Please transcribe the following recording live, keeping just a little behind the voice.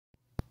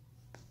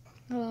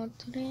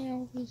Today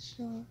I'll be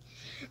showing.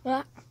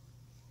 Well,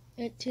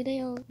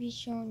 today I'll be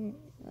showing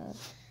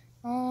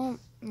all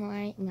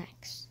my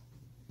mechs.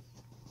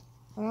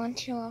 I want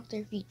to show off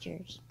their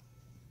features,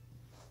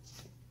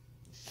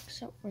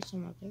 except for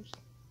some others.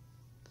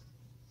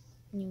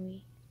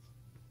 Anyway.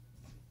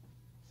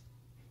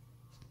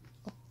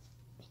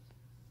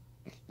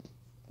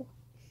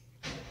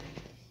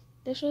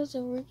 This was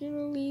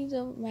originally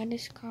the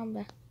Maddest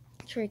Combat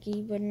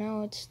Tricky, but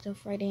now it's the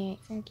Friday Night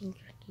Funkin'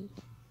 Tricky.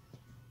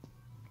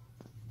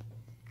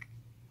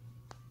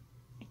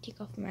 I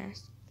take off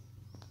mask.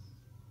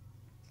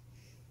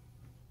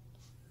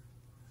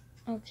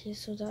 Okay,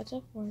 so that's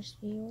a force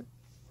field.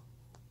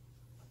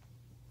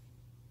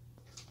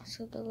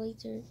 So the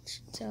laser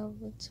shoots out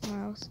of its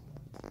mouth.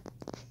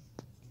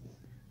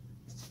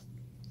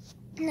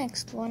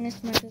 Next one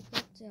is Mega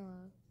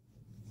Godzilla.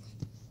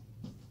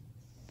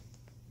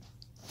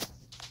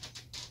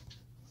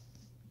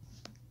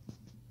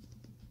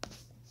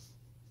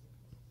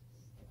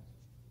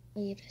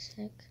 Wait a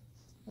sec.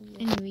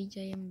 Anyways,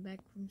 I am back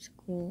from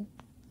school.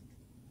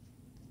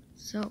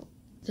 So,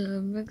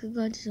 the Mega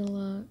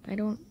Godzilla, I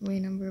don't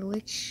remember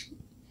which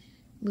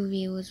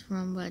movie it was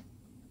from, but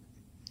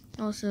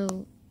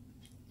also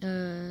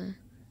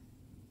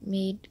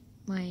made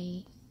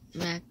my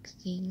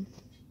vaccine.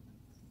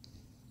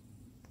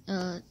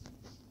 You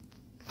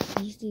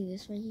see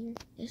this right here?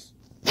 This?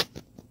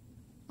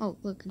 Oh,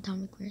 look,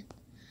 atomic red.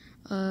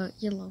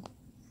 Yellow.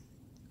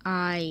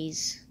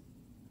 Eyes.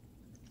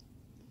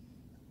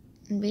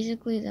 And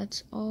basically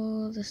that's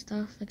all the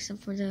stuff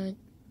except for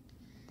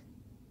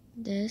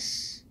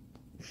this.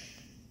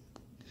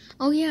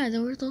 Oh yeah,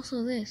 there was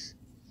also this.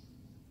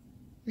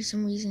 For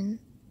some reason.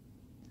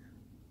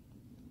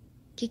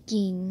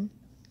 Kicking.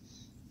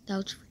 That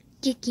was for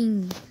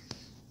kicking.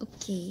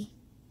 Okay.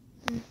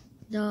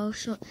 I'll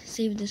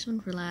save this one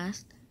for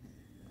last.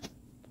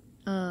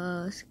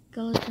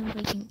 Skeleton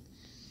breaking.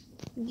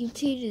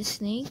 Mutated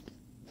snake.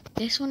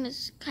 This one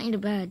is kind of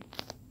bad.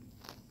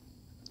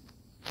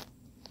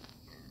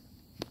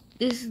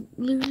 It's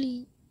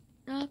literally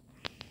not.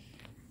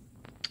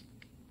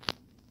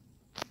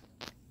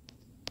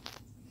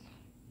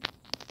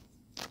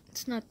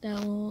 It's not that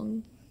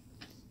long.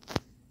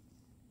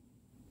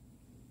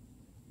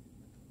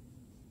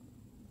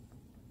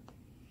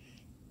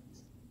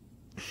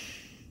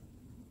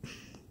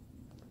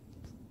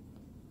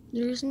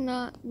 There's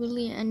not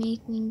really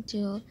anything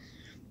to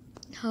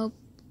help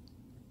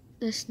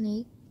the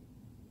snake.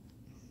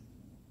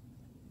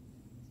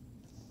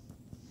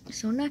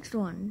 So next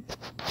one,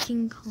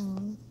 King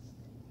Kong,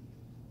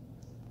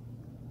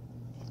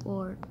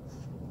 or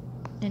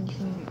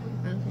anything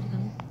other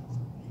than.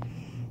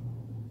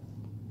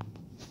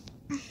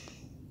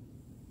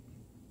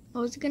 I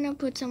was gonna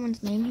put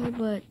someone's name here,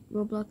 but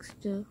Roblox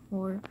the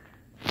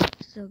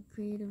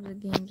creator of the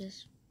game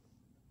just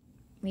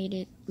made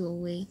it go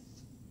away.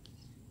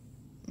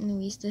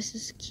 Anyways, this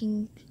is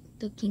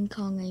the King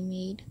Kong I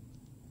made.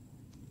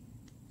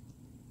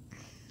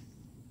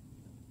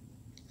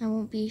 I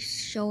won't be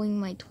showing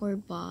my toy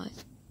bot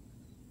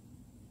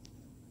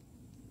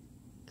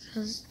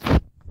because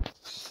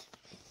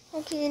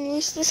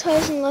anyways, this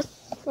has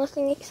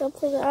nothing except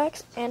for the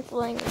axe and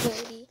flying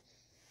ability.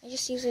 I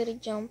just use it to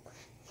jump.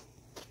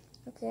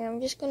 Okay,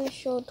 I'm just gonna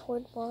show a toy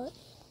bot.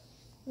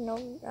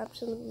 No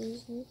absolute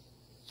reason.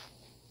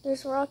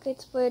 There's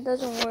rockets, but it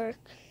doesn't work.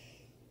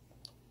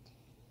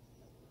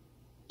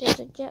 There's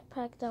a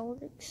jetpack that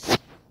works.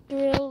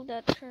 Drill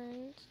that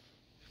turns.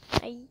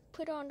 I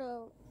put on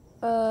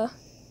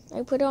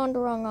the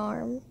wrong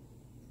arm. You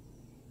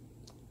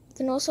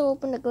can also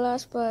open the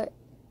glass, but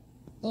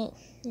I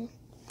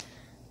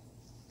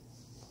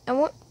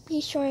won't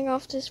be showing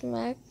off this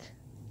mech.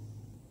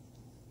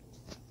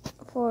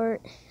 I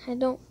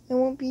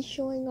won't be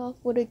showing off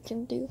what it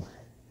can do.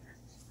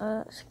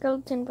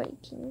 Skeleton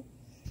Viking.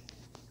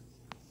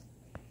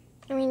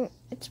 I mean,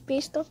 it's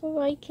based off of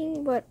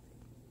Viking, but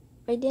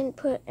I didn't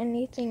put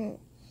anything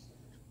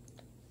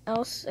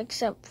else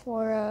except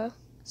for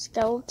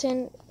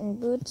skeleton and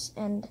boots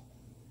and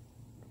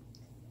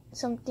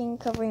something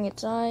covering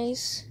its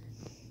eyes.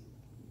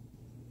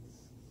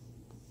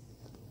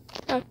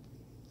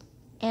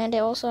 And it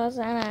also has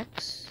an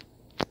axe.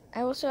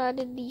 I also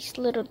added these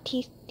little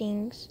teeth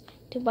things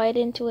to bite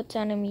into its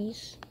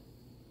enemies.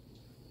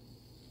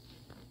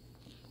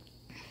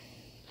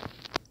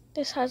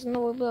 This has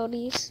no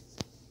abilities.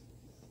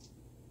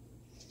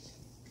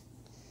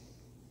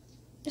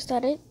 Is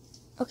that it?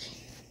 Okay.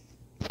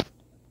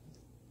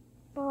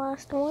 The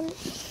last one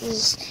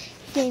is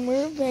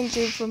Gamer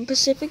Avenger from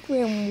Pacific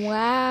Rim.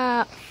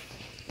 Wow.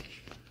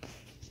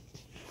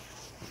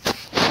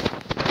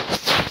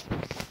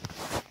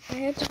 I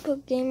had to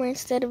put Gamer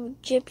instead of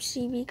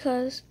Gypsy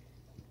because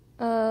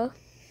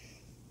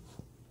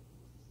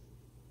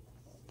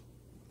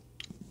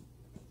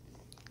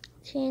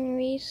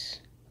anyways,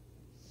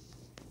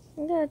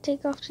 I'm gonna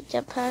take off the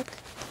jetpack.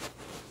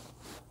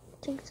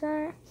 Take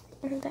that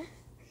and that.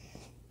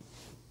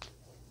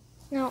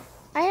 Now,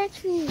 I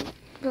actually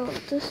built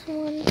this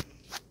one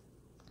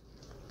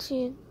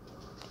to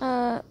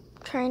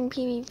trying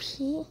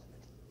PvP.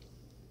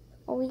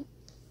 Oh wait,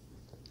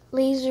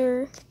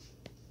 laser.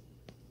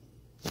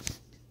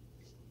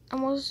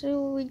 I'm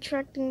also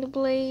retracting the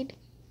blade.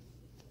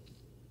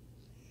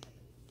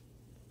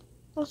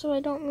 Also, I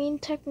don't mean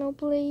techno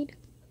blade.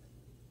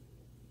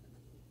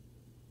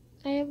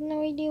 I have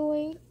no idea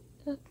why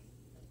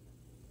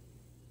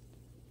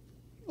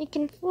it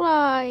can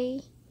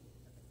fly,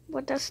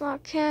 but that's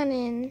not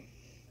canon.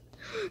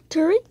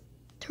 Turret,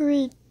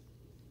 turret.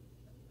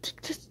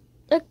 Take this.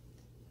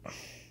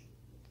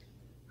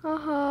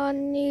 Haha,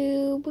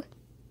 noob.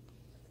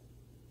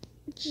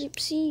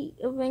 Gypsy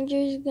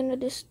Avengers is gonna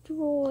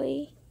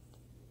destroy.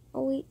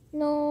 Oh wait,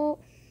 no.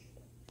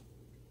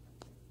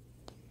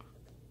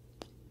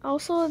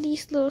 Also,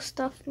 these little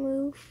stuff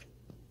move.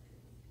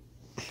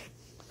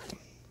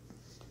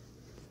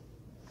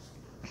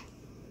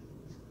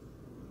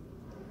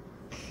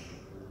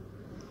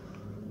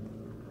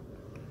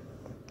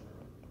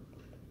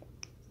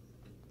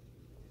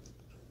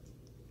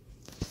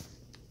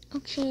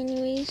 Okay,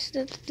 anyways,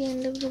 that's the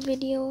end of the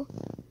video.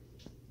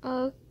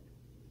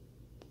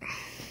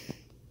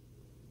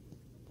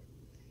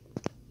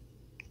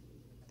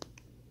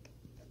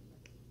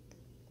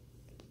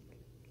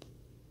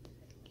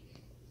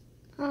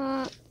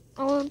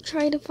 I'll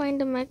try to find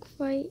a mech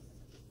fight,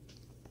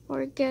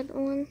 or get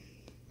one,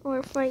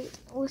 or fight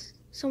with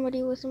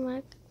somebody with a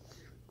mech.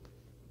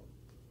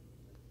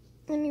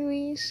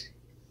 Anyways,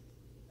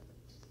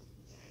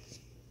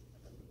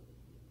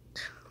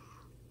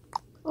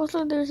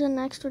 also there's an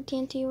extra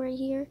TNT right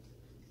here.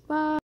 Bye.